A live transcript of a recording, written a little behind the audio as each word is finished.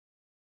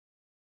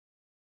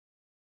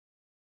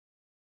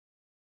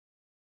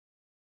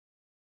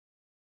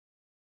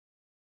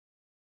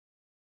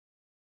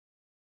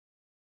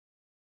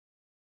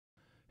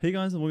Hey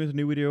guys, and welcome to a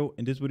new video.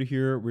 In this video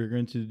here, we're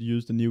going to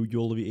use the new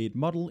YOLOv8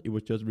 model. It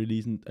was just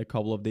released a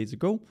couple of days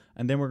ago.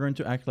 And then we're going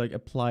to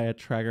apply a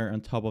tracker on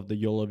top of the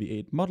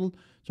YOLOv8 model.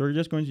 So we're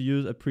just going to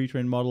use a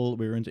pre-trained model.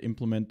 We're going to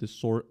implement the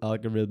sort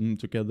algorithm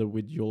together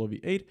with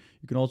YOLOv8.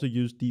 You can also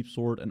use deep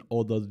sort and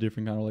all those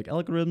different kind of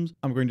algorithms.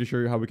 I'm going to show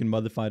you how we can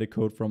modify the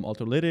code from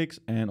Alterytics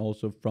and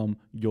also from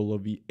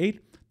YOLOv8.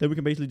 Then we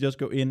can basically just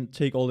go in,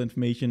 take all the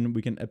information.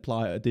 We can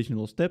apply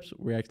additional steps.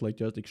 We actually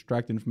just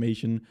extract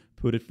information,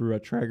 put it through a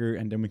tracker,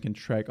 and then we can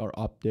track our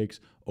optics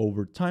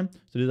over time.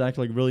 So this is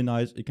actually really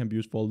nice. It can be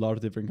used for a lot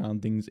of different kind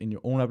of things in your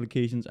own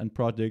applications and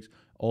projects.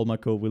 All my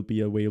code will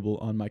be available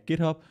on my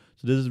GitHub.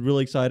 So this is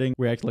really exciting.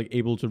 We're actually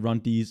able to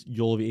run these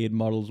YOLOv8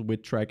 models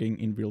with tracking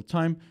in real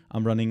time.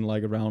 I'm running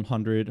around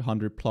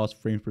 100 plus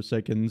frames per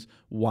second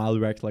while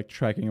we're actually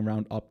tracking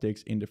around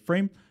optics in the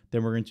frame.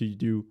 Then we're going to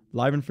do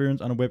live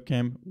inference on a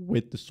webcam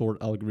with the sort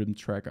algorithm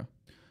tracker.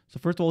 So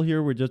first of all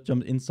here, we just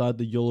jumped inside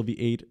the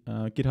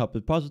YOLOv8 GitHub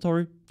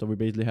repository. So we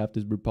basically have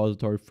this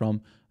repository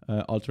from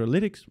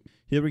Alterytics.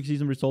 Here we can see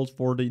some results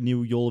for the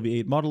new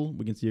YOLOv8 model.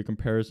 We can see a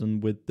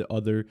comparison with the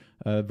other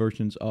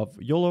versions of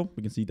YOLO.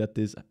 We can see that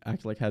this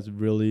actually has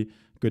really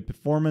good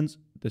performance,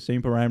 the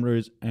same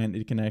parameters, and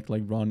it can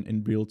run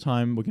in real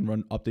time. We can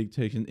run optic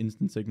detection,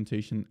 instant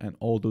segmentation, and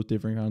all those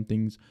different kind of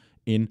things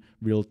in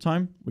real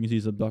time. We can see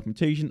some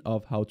documentation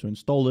of how to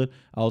install it.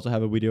 I also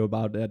have a video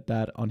about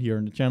that on here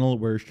on the channel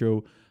where I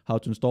show how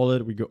to install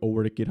it. We go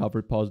over the GitHub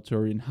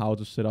repository and how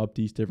to set up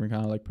these different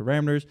kind of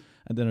parameters,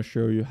 and then I'll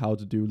show you how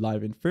to do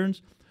live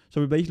inference.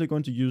 So we're basically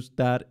going to use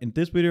that in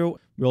this video.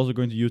 We're also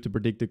going to use the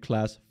predictor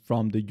class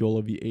from the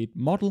YOLOv8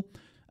 model,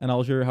 and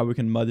I'll show you how we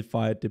can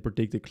modify the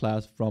predictor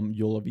class from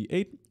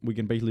YOLOv8. We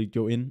can basically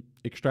go in,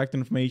 extract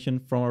information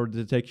from our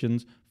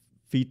detections,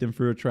 feed them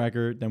through a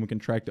tracker, then we can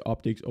track the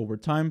optics over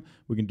time.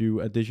 We can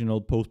do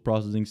additional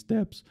post-processing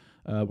steps.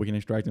 We can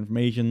extract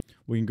information.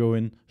 We can go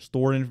in,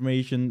 store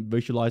information,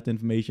 visualize the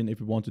information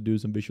if we want to do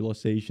some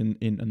visualization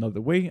in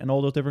another way, and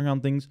all those different kind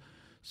of things.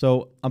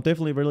 So I'm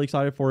definitely really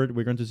excited for it.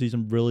 We're going to see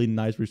some really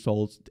nice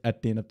results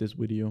at the end of this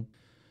video.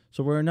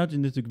 So we're not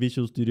in this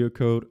Visual Studio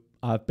Code.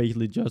 I've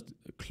basically just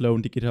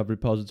cloned the GitHub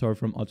repository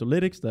from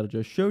Alterytics that I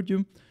just showed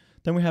you.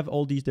 Then we have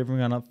all these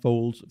different kind of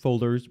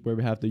folders where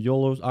we have the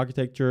YOLO's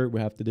architecture,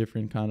 we have the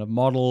different kind of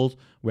models,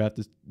 we have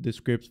the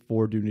scripts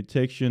for doing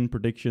detection,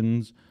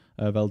 predictions,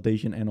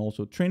 validation, and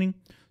also training.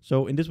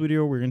 So in this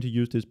video, we're going to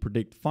use this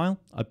predict file.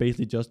 I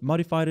basically just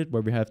modified it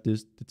where we have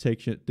this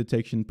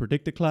detection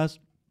predictor class,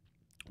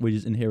 which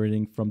is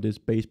inheriting from this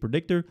base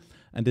predictor.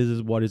 And this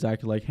is what is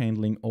actually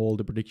handling all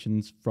the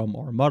predictions from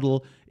our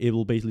model. It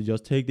will basically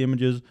just take the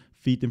images,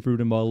 feed them through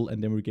the model,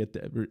 and then we get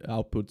the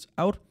outputs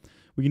out.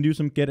 We can do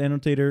some get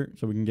annotator,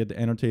 so we can get the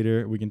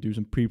annotator. We can do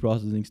some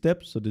pre-processing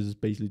steps. So this is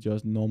basically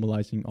just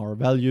normalizing our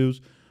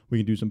values. We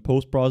can do some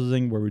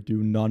post-processing where we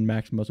do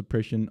non-maximal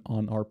suppression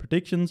on our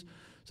predictions.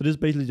 So this is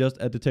basically just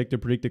a detector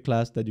predictor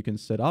class that you can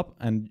set up.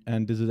 And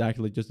this is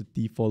actually just a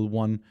default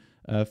one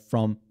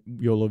from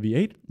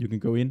YOLOv8. You can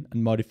go in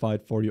and modify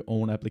it for your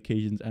own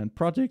applications and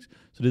projects.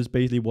 So this is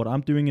basically what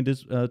I'm doing in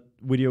this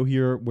video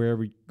here, where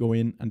we go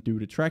in and do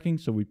the tracking.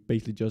 So we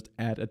basically just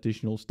add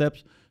additional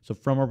steps. So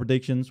from our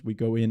predictions, we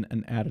go in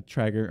and add a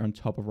tracker on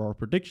top of our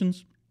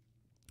predictions.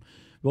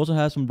 We also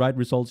have some write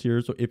results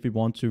here. So if we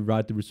want to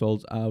write the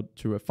results out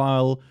to a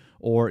file,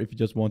 or if you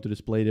just want to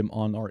display them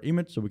on our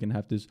image, so we can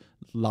have this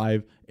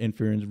live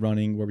inference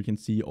running where we can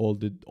see all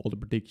the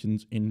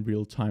predictions in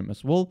real time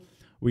as well.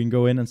 We can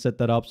go in and set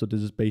that up. So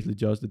this is basically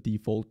just the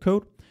default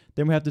code.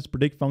 Then we have this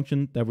predict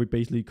function that we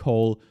basically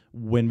call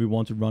when we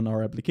want to run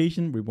our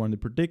application. We want to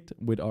predict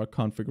with our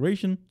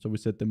configuration. So we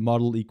set the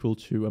model equal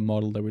to a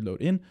model that we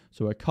load in.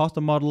 So a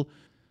custom model.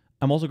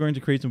 I'm also going to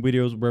create some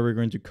videos where we're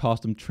going to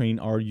custom train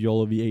our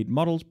YOLOv8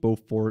 models,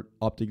 both for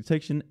optic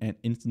detection and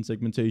instant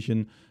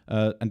segmentation.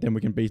 And then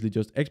we can basically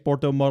just export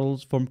those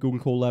models from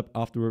Google Colab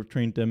after we've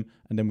trained them.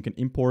 And then we can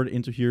import it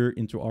into here,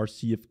 into our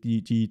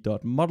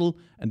cfg.model.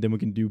 And then we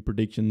can do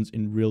predictions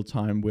in real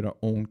time with our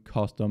own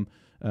custom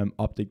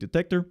optic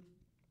detector.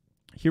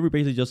 Here we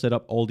basically just set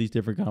up all these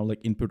different kind of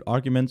input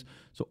arguments.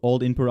 So all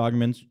the input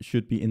arguments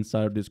should be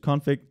inside of this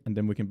config, and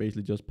then we can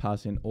basically just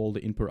pass in all the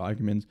input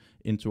arguments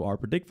into our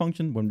predict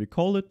function when we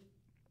call it,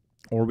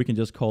 or we can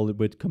just call it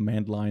with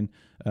command line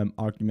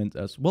argument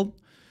as well.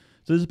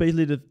 So this is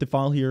basically the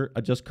file here.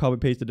 I just copy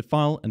pasted the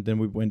file, and then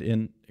we went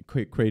in,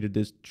 created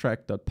this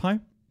track.py,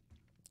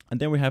 and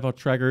then we have our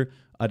tracker.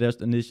 I just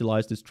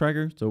initialized this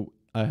tracker. So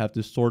I have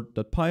this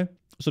sort.py.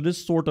 So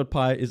this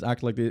sort.py is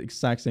actually the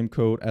exact same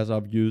code as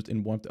I've used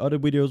in one of the other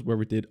videos where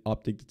we did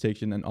optic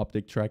detection and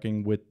optic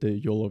tracking with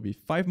the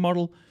YOLOv8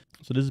 model.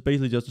 So this is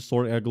basically just a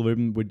sort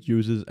algorithm which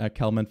uses a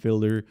Kalman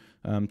filter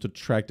to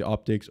track the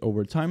optics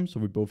over time. So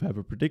we both have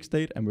a predict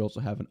state and we also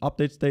have an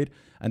update state.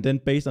 And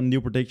then based on new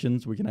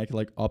predictions, we can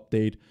actually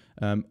update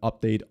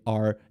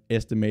our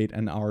estimate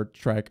and our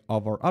track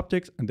of our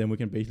optics. And then we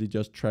can basically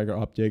just track our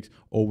optics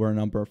over a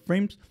number of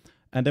frames.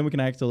 And then we can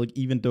actually,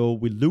 even though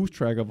we lose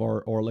track of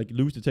our, or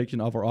lose detection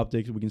of our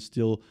optics, we can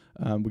still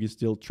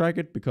track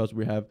it because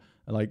we have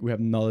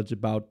knowledge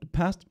about the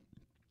past.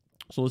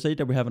 So let's say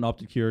that we have an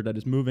object here that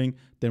is moving,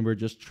 then we're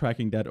just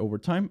tracking that over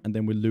time, and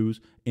then we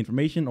lose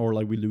information or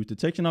like we lose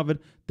detection of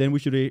it. Then we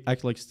should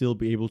actually like still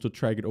be able to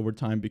track it over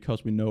time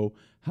because we know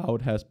how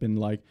it has been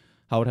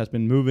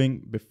moving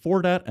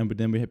before that, and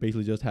then we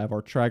basically just have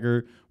our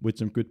tracker with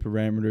some good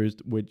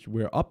parameters which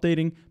we're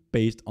updating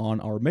based on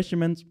our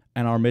measurements,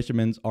 and our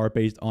measurements are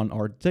based on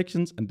our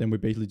detections, and then we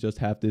basically just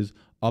have this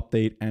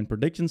update and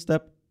prediction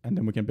step. And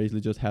then we can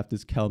basically just have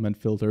this Kalman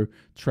filter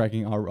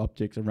tracking our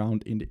objects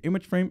around in the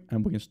image frame,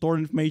 and we can store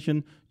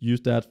information, use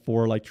that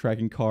for like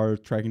tracking cars,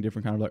 tracking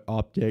different kind of like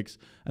objects,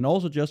 and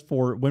also just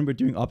for when we're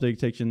doing object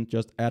detection,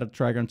 just add a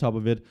tracker on top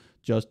of it,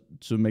 just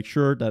to make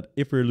sure that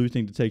if we're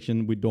losing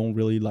detection, we don't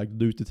really like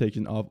lose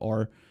detection of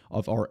our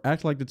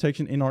act like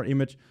detection in our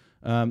image.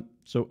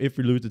 So if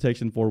we lose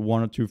detection for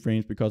 1 or 2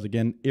 frames, because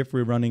again, if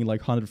we're running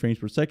like 100 frames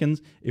per second,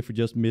 if we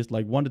just miss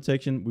like 1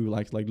 detection, we will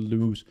like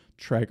lose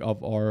track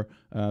of our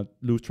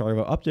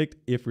object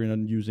if we're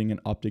not using an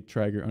object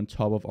tracker on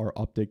top of our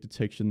object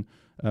detection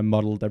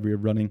model that we're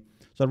running.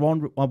 So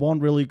I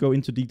won't really go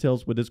into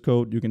details with this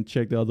code. You can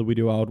check the other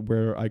video out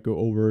where I go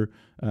over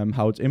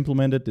how it's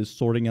implemented, this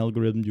sorting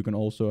algorithm. You can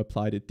also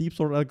apply the deep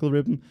sort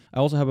algorithm. I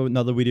also have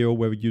another video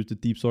where we use the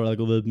deep sort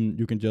algorithm.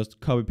 You can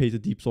just copy paste the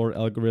deep sort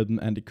algorithm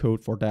and the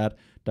code for that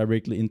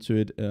directly into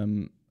it,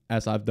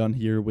 as I've done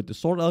here with the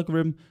sort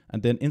algorithm.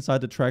 And then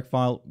inside the track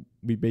file,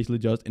 we basically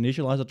just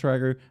initialize a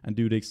tracker and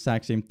do the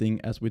exact same thing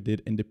as we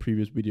did in the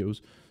previous videos.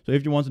 So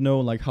if you want to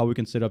know like how we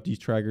can set up these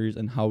trackers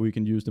and how we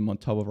can use them on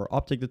top of our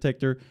object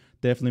detector,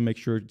 definitely make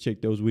sure to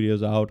check those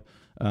videos out.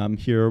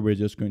 Here we're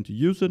just going to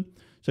use it.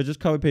 So I just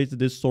copy pasted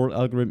this sort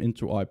algorithm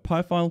into our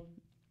py file,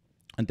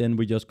 and then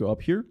we just go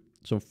up here.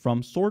 So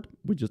from sort,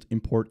 we just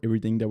import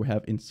everything that we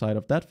have inside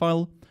of that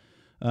file.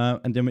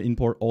 And then we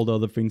import all the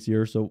other things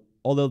here. So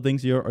all the other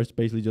things here are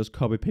basically just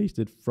copy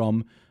pasted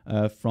from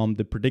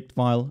the predict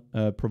file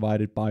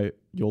provided by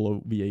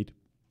YOLOv8.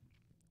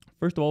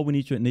 First of all, we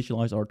need to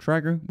initialize our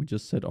tracker. We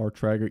just set our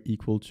tracker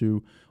equal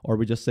to, or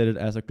we just set it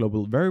as a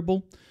global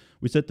variable.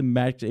 We set the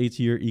max age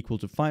here equal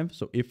to 5.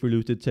 So if we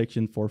lose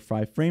detection for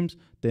 5 frames,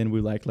 then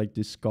we'll like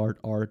discard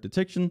our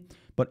detection.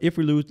 But if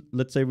we lose,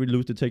 let's say we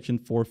lose detection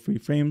for 3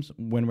 frames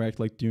when we're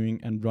actually doing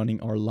and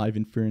running our live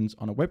inference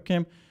on a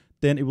webcam,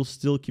 then it will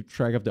still keep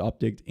track of the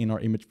object in our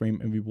image frame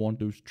and we won't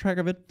lose track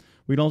of it.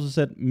 We can also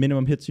set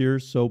minimum hits here.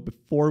 So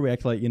before we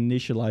actually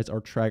initialize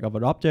our track of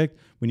an object,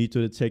 we need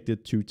to detect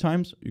it 2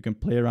 times. You can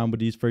play around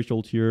with these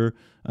thresholds here.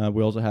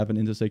 We also have an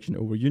intersection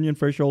over union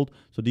threshold.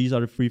 So these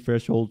are the 3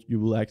 thresholds you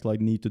will actually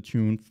need to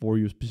tune for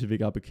your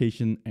specific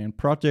application and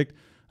project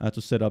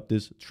to set up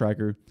this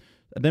tracker.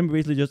 And then we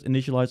basically just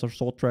initialize our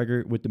sort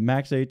tracker with the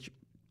max age,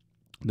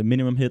 the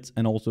minimum hits,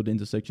 and also the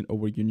intersection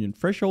over union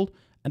threshold.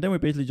 And then we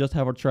basically just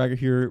have our tracker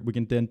here. We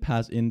can then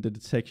pass in the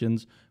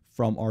detections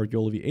from our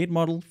YOLOv8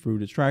 model through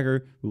the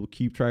tracker. We will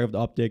keep track of the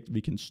object. We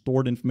can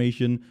store the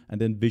information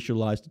and then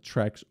visualize the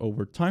tracks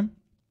over time.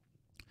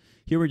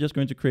 Here we're just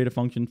going to create a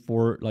function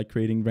for like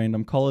creating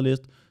random color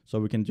list. So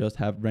we can just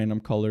have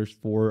random colors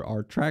for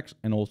our tracks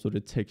and also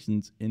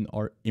detections in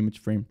our image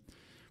frame.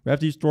 We have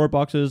these drawer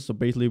boxes. So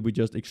basically we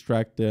just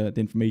extract the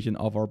information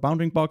of our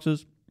bounding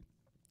boxes.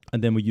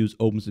 And then we use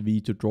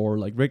OpenCV to draw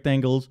like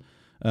rectangles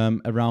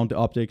around the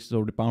objects,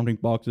 so the bounding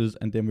boxes.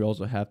 And then we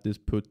also have this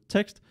put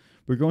text.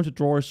 We're going to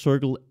draw a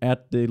circle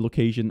at the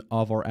location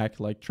of our act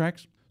like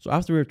tracks. So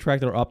after we have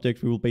tracked our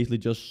objects, we will basically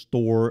just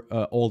store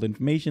all the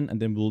information, and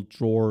then we'll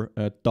draw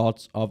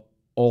dots of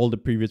all the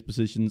previous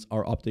positions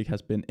our object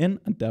has been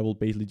in, and that will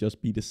basically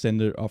just be the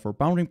center of our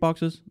bounding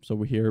boxes.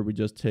 So here we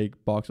just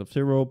take box of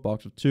 0,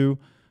 box of 2,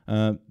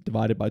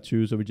 divided by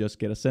 2, so we just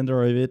get a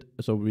center of it.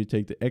 So we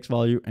take the x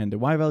value and the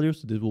y value,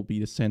 so this will be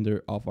the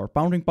center of our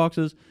bounding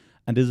boxes.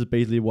 And this is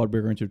basically what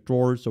we're going to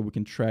draw, so we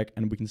can track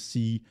and we can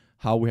see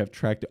how we have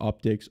tracked the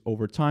objects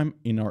over time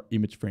in our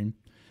image frame.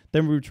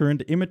 Then we return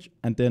the image,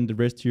 and then the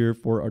rest here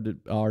for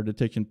our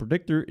detection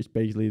predictor is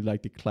basically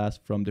like the class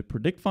from the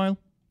predict file.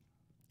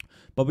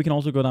 But we can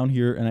also go down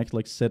here and actually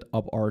like set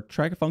up our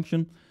tracker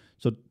function.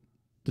 So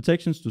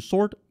detections to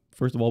sort,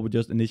 first of all, we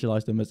just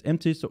initialize them as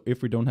empty. So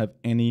if we don't have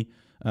any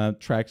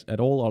tracks at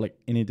all, or like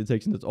any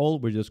detections at all,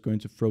 we're just going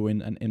to throw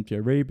in an empty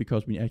array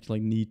because we actually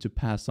need to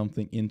pass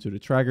something into the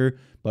tracker.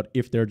 But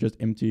if they're just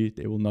empty,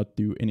 they will not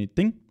do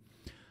anything.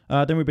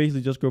 Then we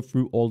basically just go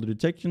through all the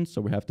detections.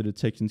 So we have the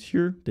detections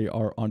here. They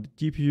are on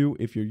the GPU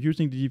if you're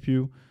using the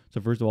GPU.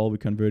 So first of all, we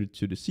convert it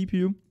to the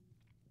CPU.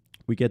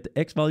 We get the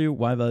X value,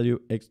 Y value,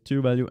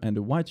 X2 value, and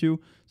the Y2.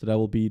 So that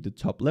will be the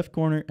top left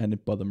corner and the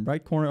bottom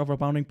right corner of our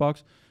bounding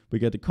box. We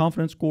get the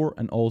confidence score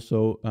and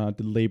also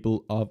the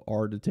label of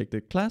our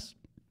detected class.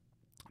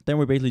 Then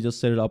we basically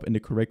just set it up in the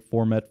correct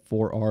format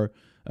for our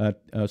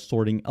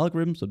sorting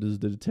algorithm. So this is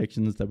the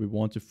detections that we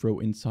want to throw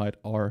inside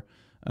our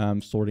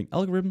sorting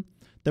algorithm.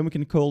 Then we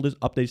can call this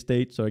update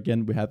state. So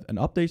again, we have an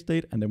update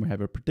state, and then we have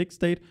a predict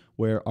state,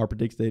 where our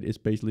predict state is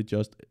basically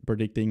just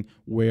predicting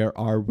where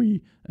are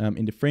we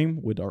in the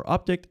frame with our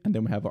object. And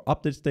then we have our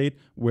update state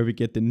where we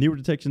get the new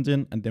detections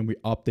in, and then we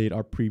update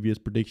our previous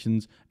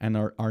predictions and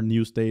our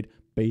new state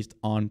based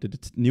on the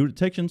new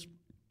detections.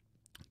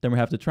 Then we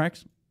have the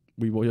tracks.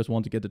 we will just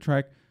want to get the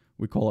track,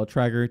 we call our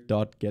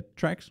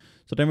tracker.getTracks.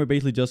 So then we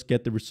basically just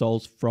get the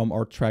results from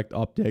our tracked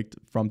object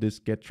from this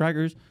get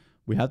trackers.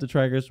 We have the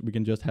trackers, we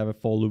can just have a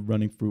for loop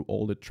running through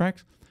all the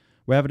tracks.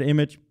 We have the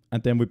image,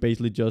 and then we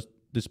basically just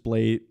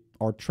display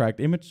our tracked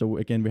image. So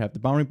again, we have the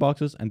bounding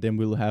boxes, and then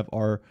we'll have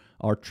our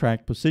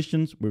tracked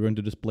positions. We're going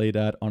to display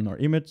that on our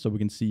image so we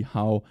can see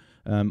how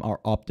our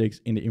objects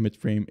in the image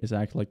frame is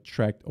actually like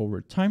tracked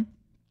over time.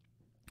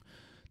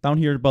 Down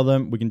here at the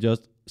bottom, we can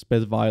just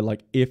specify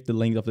like if the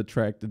length of the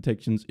track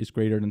detections is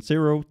greater than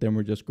 0, then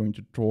we're just going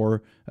to draw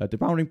the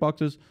bounding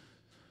boxes.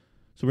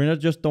 So we're not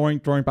just drawing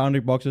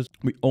bounding boxes,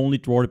 we only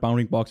draw the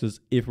bounding boxes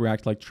if we're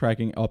actually like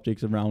tracking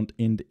objects around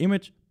in the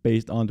image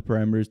based on the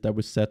parameters that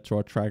we set to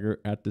our tracker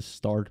at the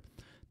start.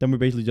 Then we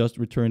basically just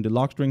return the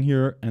log string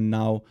here, and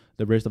now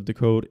the rest of the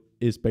code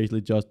is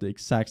basically just the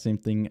exact same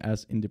thing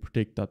as in the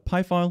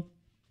predict.py file.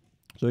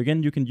 So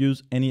again, you can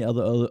use any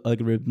other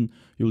algorithm.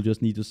 You'll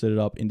just need to set it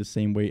up in the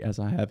same way as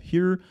I have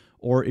here.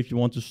 Or if you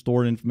want to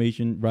store the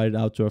information, write it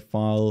out to a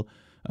file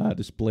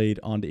displayed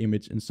on the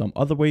image in some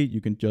other way,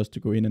 you can just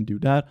go in and do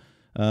that.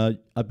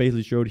 I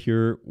basically showed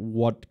here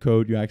what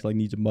code you actually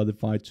need to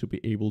modify to be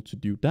able to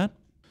do that.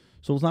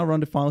 So let's now run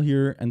the file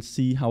here and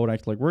see how it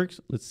actually works.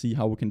 Let's see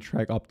how we can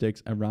track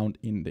objects around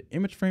in the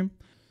image frame.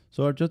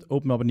 So I've just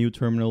opened up a new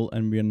terminal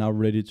and we are now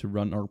ready to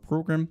run our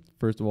program.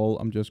 First of all,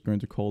 I'm just going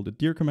to call the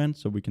dir command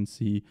so we can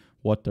see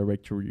what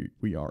directory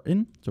we are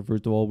in. So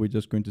first of all, we're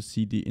just going to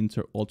cd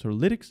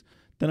autolytics.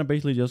 Then I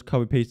basically just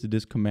copy pasted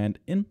this command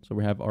in. So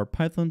we have our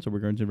Python. So we're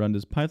going to run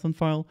this Python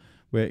file.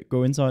 We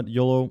go inside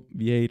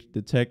YOLOv8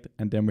 detect,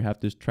 and then we have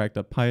this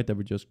track.py that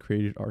we just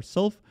created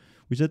ourselves.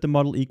 We set the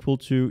model equal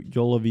to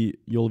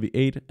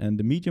YOLOv8 and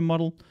the medium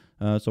model.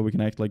 So we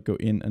can actually go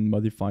in and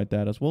modify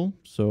that as well.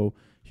 So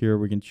here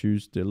we can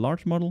choose the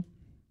large model.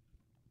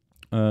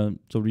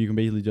 So you can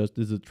basically just,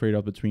 this is a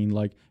trade-off between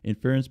like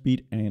inference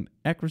speed and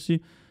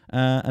accuracy.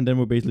 And then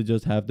we basically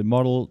just have the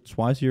model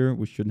twice here.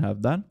 We shouldn't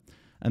have that.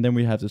 And then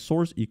we have the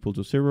source equal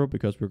to 0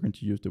 because we're going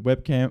to use the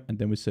webcam. And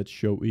then we set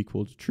show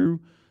equal to true.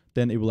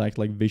 Then it will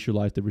actually like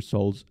visualize the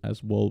results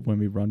as well when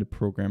we run the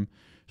program.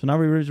 So now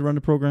we're ready to run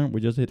the program.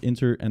 We just hit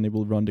enter and it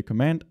will run the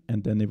command,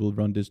 and then it will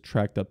run this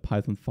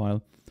track.python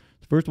file.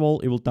 So first of all,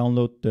 it will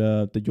download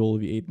the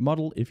YOLOv8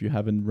 model if you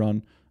haven't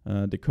run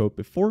the code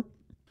before.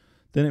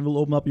 Then it will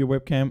open up your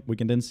webcam. We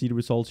can then see the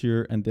results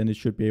here, and then it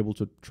should be able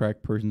to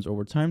track persons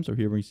over time. So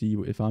here we see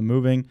if I'm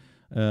moving,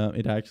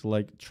 it actually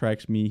like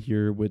tracks me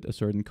here with a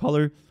certain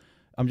color.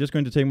 I'm just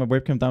going to take my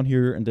webcam down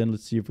here, and then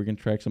let's see if we can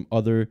track some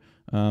other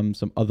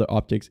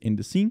objects in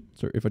the scene.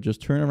 So if I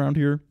just turn around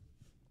here,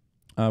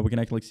 we can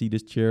actually see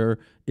this chair.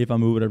 If I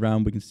move it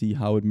around, we can see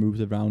how it moves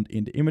around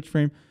in the image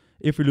frame.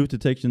 If we lose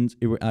detections,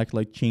 it will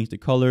actually like change the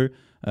color.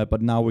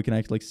 But now we can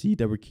actually see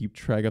that we keep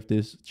track of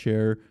this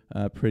chair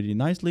pretty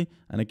nicely.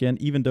 And again,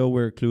 even though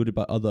we're occluded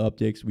by other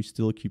objects, we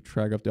still keep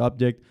track of the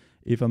object.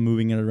 If I'm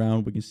moving it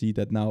around, we can see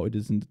that now it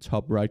is in the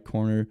top right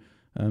corner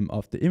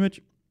of the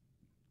image.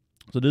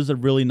 So this is a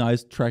really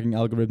nice tracking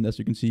algorithm. As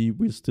you can see,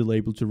 we're still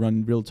able to run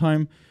in real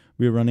time.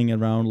 We're running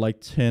around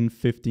like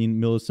 10-15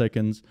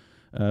 milliseconds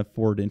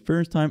for the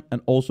inference time,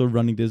 and also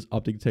running this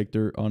object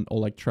detector on or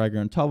like tracker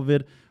on top of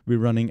it. We're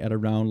running at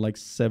around like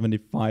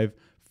 75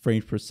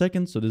 frames per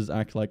second. So this is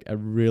actually like a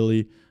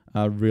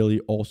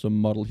really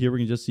awesome model. Here we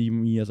can just see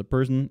me as a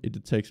person. It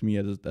detects me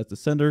as the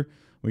sender.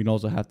 We can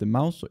also have the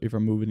mouse. So if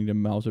I'm moving the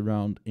mouse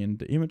around in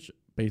the image,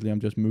 basically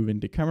I'm just moving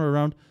the camera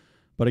around.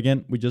 But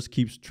again, we just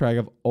keep track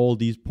of all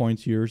these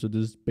points here. So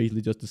this is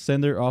basically just the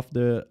sender of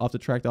the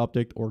tracked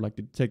object or like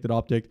the detected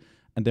object.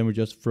 And then we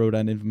just throw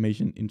that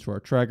information into our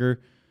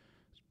tracker.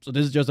 So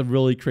this is just a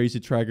really crazy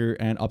tracker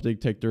and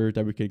object detector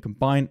that we can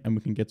combine, and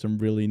we can get some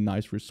really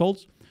nice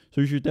results. So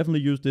you should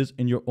definitely use this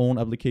in your own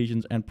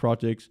applications and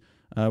projects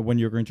when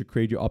you're going to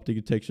create your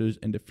object detectors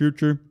in the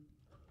future.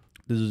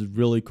 This is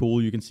really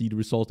cool. You can see the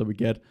results that we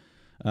get.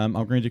 I'm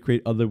going to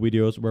create other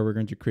videos where we're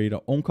going to create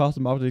our own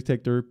custom object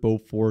detector,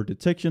 both for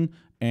detection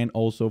and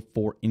also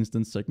for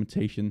instance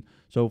segmentation.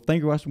 So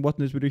thank you guys for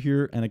watching this video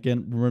here. And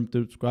again, remember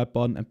the subscribe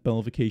button and bell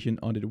notification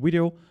under the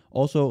video.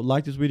 Also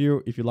like this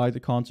video if you like the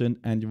content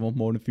and you want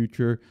more in the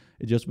future.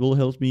 It just will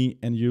help me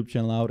and YouTube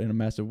channel out in a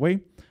massive way.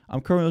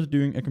 I'm currently also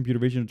doing a computer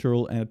vision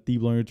tutorial and a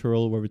deep learning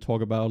tutorial where we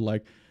talk about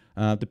like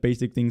the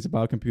basic things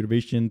about computer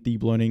vision,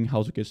 deep learning,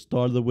 how to get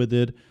started with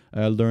it,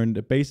 learn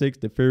the basics,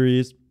 the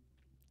theories,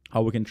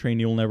 how we can train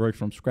neural networks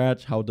from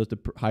scratch, how does the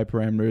high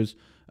parameters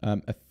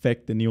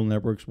affect the neural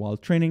networks while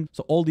training.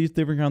 So all these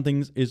different kind of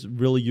things is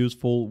really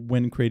useful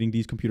when creating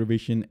these computer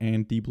vision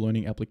and deep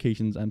learning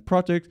applications and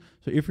projects.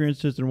 So if you're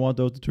interested in one of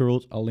those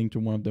tutorials, I'll link to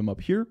one of them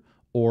up here,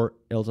 or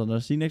else I'll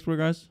see you next week,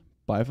 guys.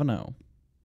 Bye for now.